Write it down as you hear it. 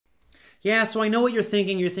Yeah, so I know what you're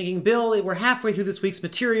thinking. You're thinking, Bill, we're halfway through this week's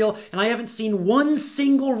material, and I haven't seen one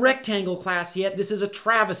single rectangle class yet. This is a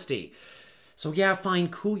travesty. So yeah, fine,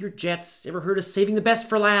 cool your jets. Ever heard of saving the best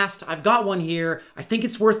for last? I've got one here. I think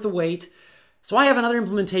it's worth the wait. So I have another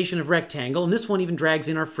implementation of rectangle, and this one even drags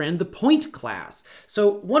in our friend the point class. So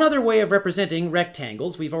one other way of representing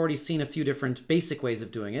rectangles, we've already seen a few different basic ways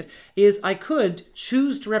of doing it, is I could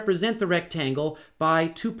choose to represent the rectangle by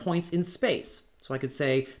 2 points in space. So I could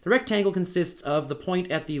say the rectangle consists of the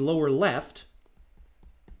point at the lower left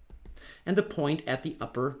and the point at the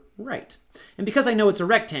upper right. And because I know it's a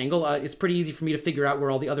rectangle, it's pretty easy for me to figure out where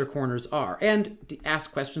all the other corners are and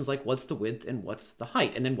ask questions like what's the width and what's the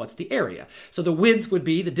height and then what's the area. So the width would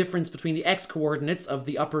be the difference between the x-coordinates of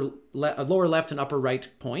the lower left and upper right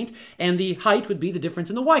point, and the height would be the difference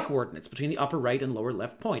in the y-coordinates between the upper right and lower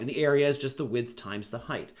left point, and the area is just the width times the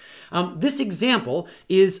height. This example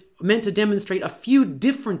is meant to demonstrate a few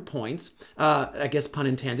different points, I guess pun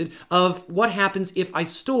intended, of what happens if I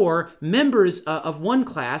store members of one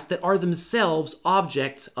class that are themselves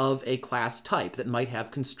objects of a class type that might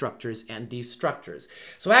have constructors and destructors.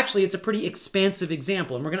 So actually it's a pretty expansive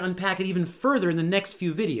example, and we're going to unpack it even further in the next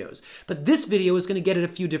few videos. But this video is going to get at a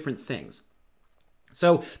few different things.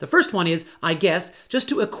 So the first one is, I guess, just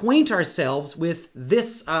to acquaint ourselves with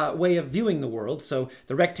this way of viewing the world. So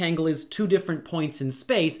the rectangle is 2 different points in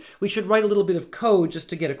space. We should write a little bit of code just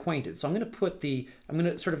to get acquainted. So I'm going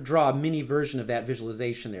to sort of draw a mini version of that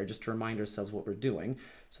visualization there just to remind ourselves what we're doing.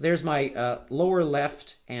 So there's my lower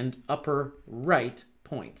left and upper right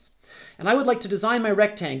points. And I would like to design my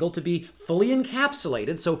rectangle to be fully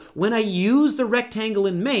encapsulated. So when I use the rectangle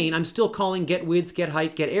in main, I'm still calling get width, get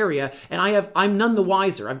height, get area, and I'm none the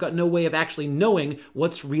wiser. I've got no way of actually knowing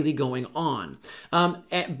what's really going on.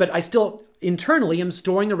 But I still internally am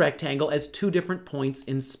storing the rectangle as 2 different points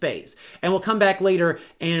in space. And we'll come back later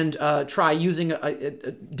and try using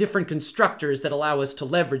different constructors that allow us to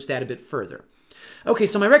leverage that a bit further. Okay,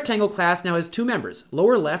 so my rectangle class now has 2 members,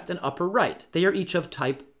 lower left and upper right. They are each of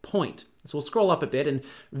type point. So we'll scroll up a bit and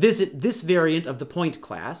visit this variant of the point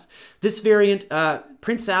class. This variant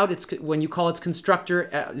prints out when you call its constructor,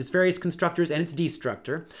 its various constructors and its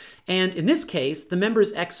destructor. And in this case, the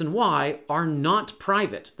members x and y are not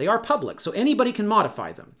private. They are public, so anybody can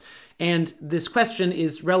modify them. And this question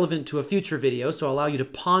is relevant to a future video, so I'll allow you to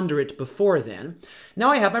ponder it before then. Now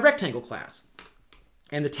I have my rectangle class.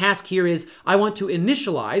 And the task here is I want to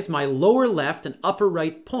initialize my lower left and upper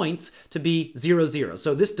right points to be 0, 0.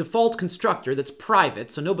 So this default constructor that's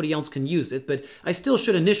private, so nobody else can use it, but I still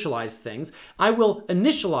should initialize things. I will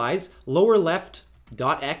initialize lower left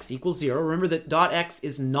dot x equals 0. Remember that dot x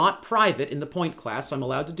is not private in the point class, so I'm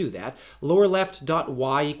allowed to do that. Lower left dot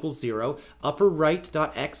y equals 0. Upper right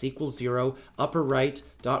dot x equals 0. Upper right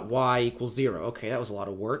dot y equals 0. Okay, that was a lot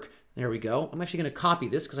of work. There we go. I'm actually going to copy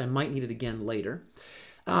this because I might need it again later.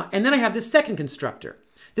 And then I have this second constructor.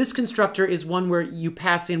 This constructor is one where you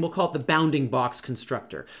pass in, we'll call it the bounding box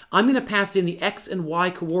constructor. I'm going to pass in the x and y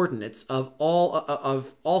coordinates of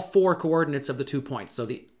all 4 coordinates of the 2 points. So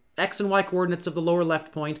the x and y coordinates of the lower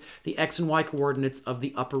left point, the x and y coordinates of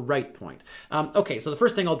the upper right point. Okay, so the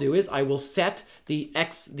first thing I'll do is I will set the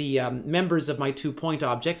members of my 2 point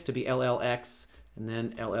objects to be LLx and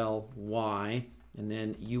then LLy and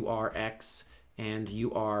then URx and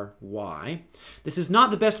URY. This is not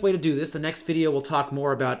the best way to do this. The next video will talk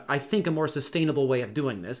more about, I think, a more sustainable way of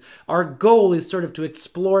doing this. Our goal is sort of to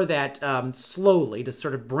explore that slowly, to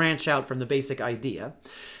sort of branch out from the basic idea.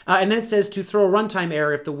 And then it says to throw a runtime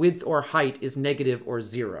error if the width or height is negative or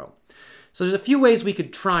 0. So there's a few ways we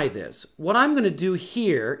could try this. What I'm going to do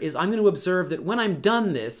here is I'm going to observe that when I'm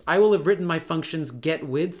done this, I will have written my functions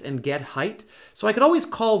getWidth and getHeight. So I could always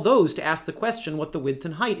call those to ask the question what the width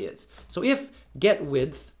and height is. So if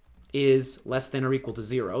getWidth is less than or equal to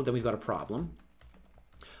 0, then we've got a problem.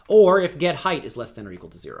 Or if getHeight is less than or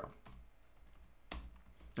equal to 0.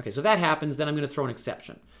 Okay, so if that happens, then I'm going to throw an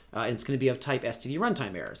exception. And it's going to be of type std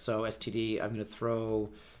runtime error. So std, I'm going to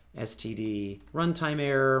throw std runtime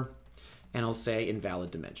error, and I'll say invalid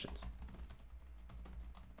dimensions.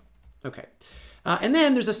 Okay. And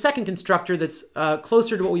then there's a second constructor that's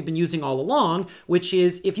closer to what we've been using all along, which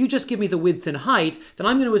is if you just give me the width and height, then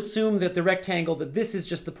I'm going to assume that the rectangle, that this is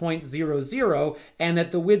just the point 0, 0, and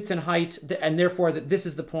that the width and height, and therefore that this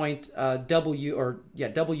is the point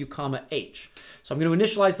W comma H. So I'm going to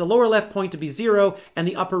initialize the lower left point to be 0 and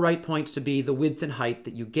the upper right point to be the width and height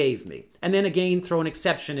that you gave me. And then again, throw an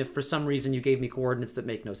exception if for some reason you gave me coordinates that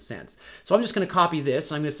make no sense. So I'm just going to copy this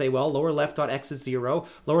and I'm going to say, well, lower left dot x is 0,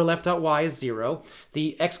 lower left dot y is 0.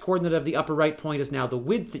 The x coordinate of the upper right point is now the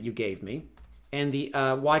width that you gave me, and the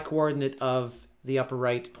y coordinate of the upper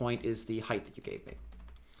right point is the height that you gave me.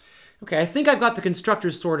 Okay, I think I've got the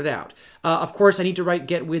constructors sorted out. Of course, I need to write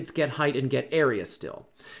get width, get height, and get area still.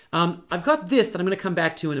 I've got this that I'm going to come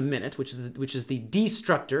back to in a minute, which is the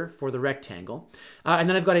destructor for the rectangle. And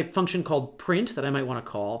then I've got a function called print that I might want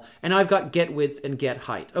to call. And now I've got get width and get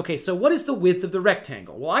height. Okay, so what is the width of the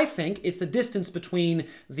rectangle? Well, I think it's the distance between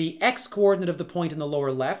the x-coordinate of the point in the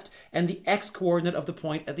lower left and the x-coordinate of the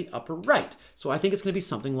point at the upper right. So I think it's going to be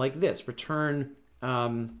something like this. Return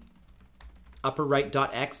upper right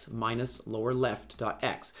dot x minus lower left dot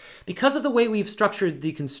x. Because of the way we've structured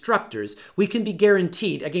the constructors, we can be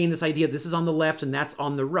guaranteed, again, this idea this is on the left and that's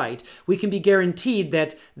on the right, we can be guaranteed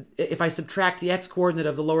that if I subtract the x-coordinate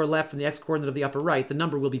of the lower left from the x-coordinate of the upper right, the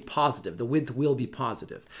number will be positive, the width will be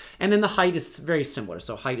positive. And then the height is very similar.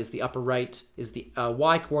 So height is the upper right, is the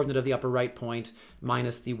y-coordinate of the upper right point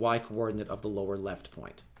minus the y-coordinate of the lower left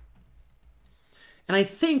point. And I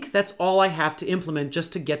think that's all I have to implement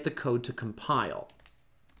just to get the code to compile.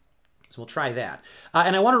 So we'll try that.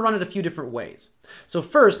 And I want to run it a few different ways. So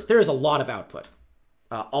first, there is a lot of output.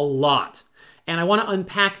 A lot. And I want to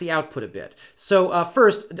unpack the output a bit. So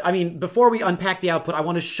first, before we unpack the output, I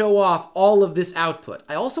want to show off all of this output.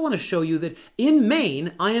 I also want to show you that in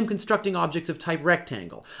main, I am constructing objects of type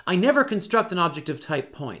rectangle. I never construct an object of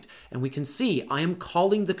type point. And we can see I am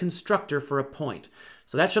calling the constructor for a point.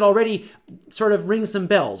 So that should already sort of ring some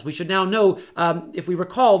bells. We should now know, if we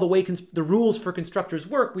recall the way the rules for constructors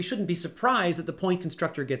work, we shouldn't be surprised that the point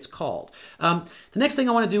constructor gets called. The next thing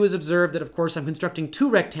I want to do is observe that, of course, I'm constructing two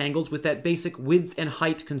rectangles with that basic width and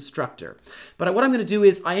height constructor. But what I'm going to do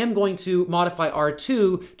is I am going to modify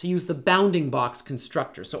R2 to use the bounding box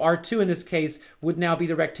constructor. So R2 in this case would now be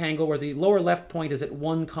the rectangle where the lower left point is at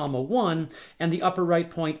 1, 1, and the upper right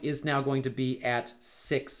point is now going to be at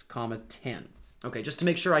 6, 10. Okay, just to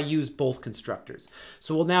make sure I use both constructors.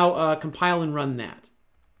 So we'll now compile and run that.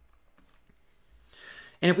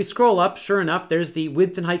 And if we scroll up, sure enough, there's the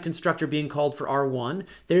width and height constructor being called for R1.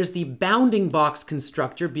 There's the bounding box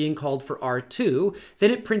constructor being called for R2. Then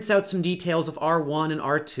it prints out some details of R1 and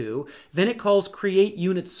R2. Then it calls create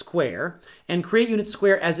unit square. And create unit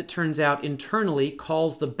square, as it turns out, internally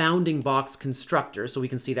calls the bounding box constructor. So we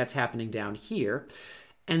can see that's happening down here.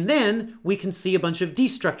 And then we can see a bunch of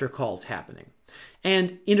destructor calls happening.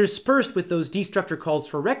 And interspersed with those destructor calls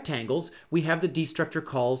for rectangles, we have the destructor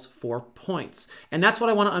calls for points. And that's what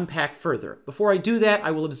I want to unpack further. Before I do that,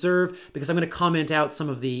 I will observe, because I'm going to comment out some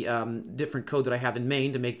of the different code that I have in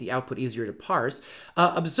main to make the output easier to parse.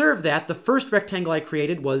 Observe that the first rectangle I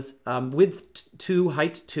created was width 2,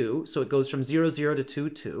 height 2, so it goes from 0, 0 to 2,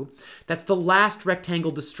 2. That's the last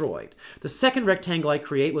rectangle destroyed. The second rectangle I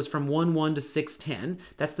create was from 1, 1 to 6, 10.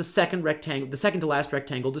 That's the second to last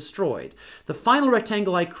rectangle destroyed. The final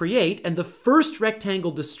rectangle I create, and the first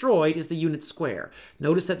rectangle destroyed, is the unit square.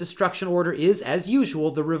 Notice that destruction order is, as usual,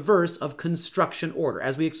 the reverse of construction order,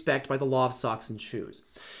 as we expect by the law of socks and shoes.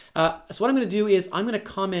 So what I'm going to do is I'm going to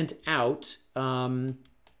comment out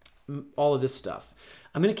all of this stuff.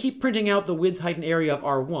 I'm going to keep printing out the width, height, and area of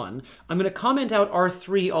R1. I'm going to comment out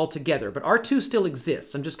R3 altogether, but R2 still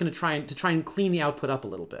exists. I'm just going to try and clean the output up a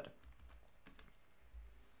little bit.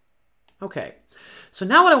 Okay. So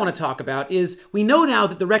now what I want to talk about is, we know now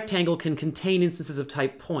that the rectangle can contain instances of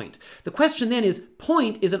type point. The question then is,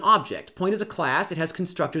 point is an object. Point is a class. It has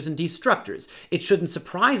constructors and destructors. It shouldn't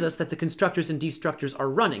surprise us that the constructors and destructors are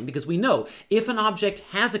running, because we know if an object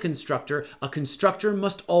has a constructor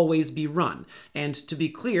must always be run. And to be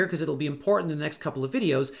clear, because it'll be important in the next couple of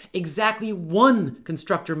videos, exactly one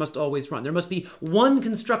constructor must always run. There must be one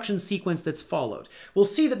construction sequence that's followed. We'll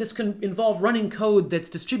see that this can involve running code that's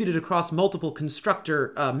distributed across multiple constructor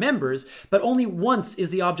members, but only once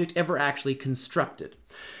is the object ever actually constructed.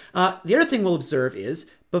 The other thing we'll observe is,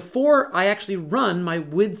 before I actually run my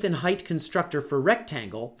width and height constructor for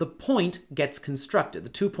rectangle, the point gets constructed, the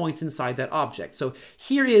 2 points inside that object. So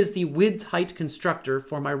here is the width height constructor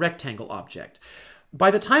for my rectangle object.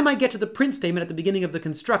 By the time I get to the print statement at the beginning of the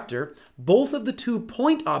constructor, both of the 2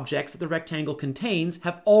 point objects that the rectangle contains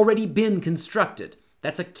have already been constructed.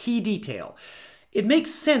 That's a key detail. It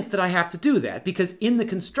makes sense that I have to do that, because in the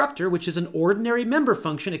constructor, which is an ordinary member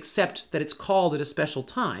function except that it's called at a special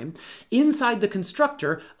time, inside the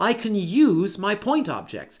constructor, I can use my point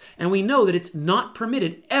objects. And we know that it's not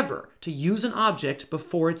permitted ever to use an object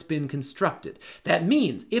before it's been constructed. That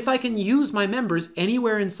means if I can use my members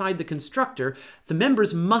anywhere inside the constructor, the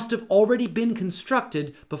members must have already been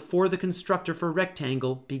constructed before the constructor for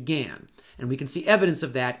rectangle began. And we can see evidence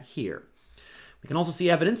of that here. We can also see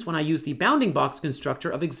evidence when I use the bounding box constructor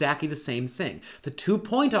of exactly the same thing. The 2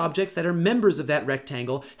 point objects that are members of that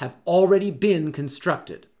rectangle have already been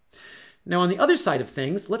constructed. Now on the other side of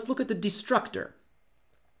things, let's look at the destructor.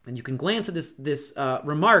 And you can glance at this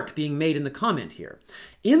remark being made in the comment here.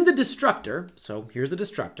 In the destructor, so here's the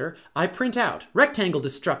destructor, I print out rectangle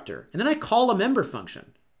destructor, and then I call a member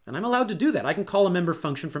function. And I'm allowed to do that. I can call a member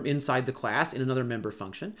function from inside the class in another member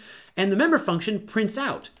function, and the member function prints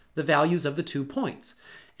out the values of the 2 points.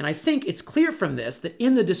 And I think it's clear from this that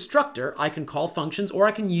in the destructor, I can call functions or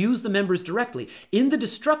I can use the members directly. In the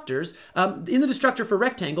destructor for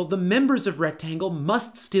rectangle, the members of rectangle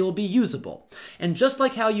must still be usable. And just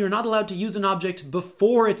like how you're not allowed to use an object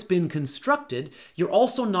before it's been constructed, you're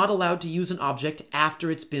also not allowed to use an object after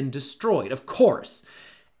it's been destroyed, of course.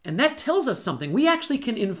 And that tells us something. We actually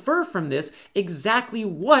can infer from this exactly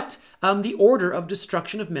what the order of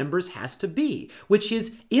destruction of members has to be, which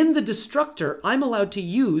is in the destructor, I'm allowed to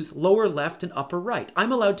use lower left and upper right.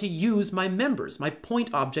 I'm allowed to use my members, my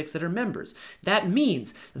point objects that are members. That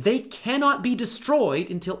means they cannot be destroyed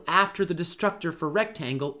until after the destructor for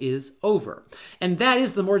rectangle is over. And that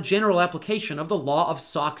is the more general application of the law of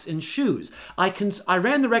socks and shoes. I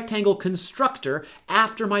ran the rectangle constructor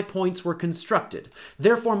after my points were constructed.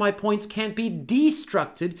 Therefore, my points can't be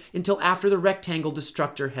destructed until after the rectangle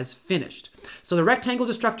destructor has finished. So the rectangle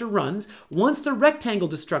destructor runs. Once the rectangle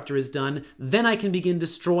destructor is done, then I can begin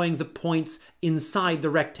destroying the points inside the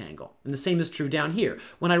rectangle. And the same is true down here.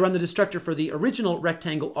 When I run the destructor for the original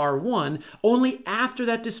rectangle R1, only after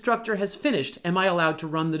that destructor has finished am I allowed to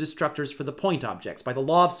run the destructors for the point objects by the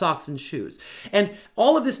law of socks and shoes. And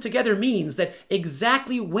all of this together means that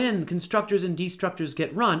exactly when constructors and destructors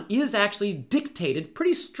get run is actually dictated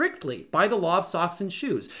pretty strictly by the law of socks and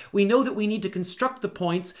shoes. We know that we need to construct the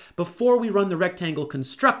points before we run the rectangle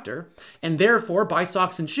constructor, and therefore, by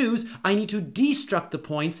socks and shoes, I need to destruct the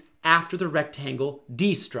points after the rectangle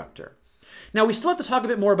destructor. Now, we still have to talk a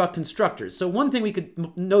bit more about constructors. So one thing we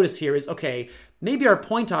could notice here is, okay, maybe our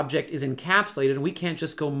point object is encapsulated and we can't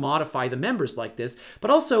just go modify the members like this.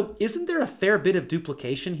 But also, isn't there a fair bit of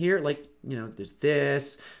duplication here? Like, you know, there's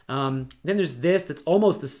this, then there's this that's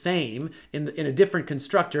almost the same in a different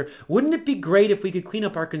constructor. Wouldn't it be great if we could clean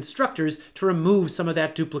up our constructors to remove some of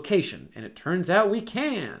that duplication? And it turns out we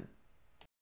can.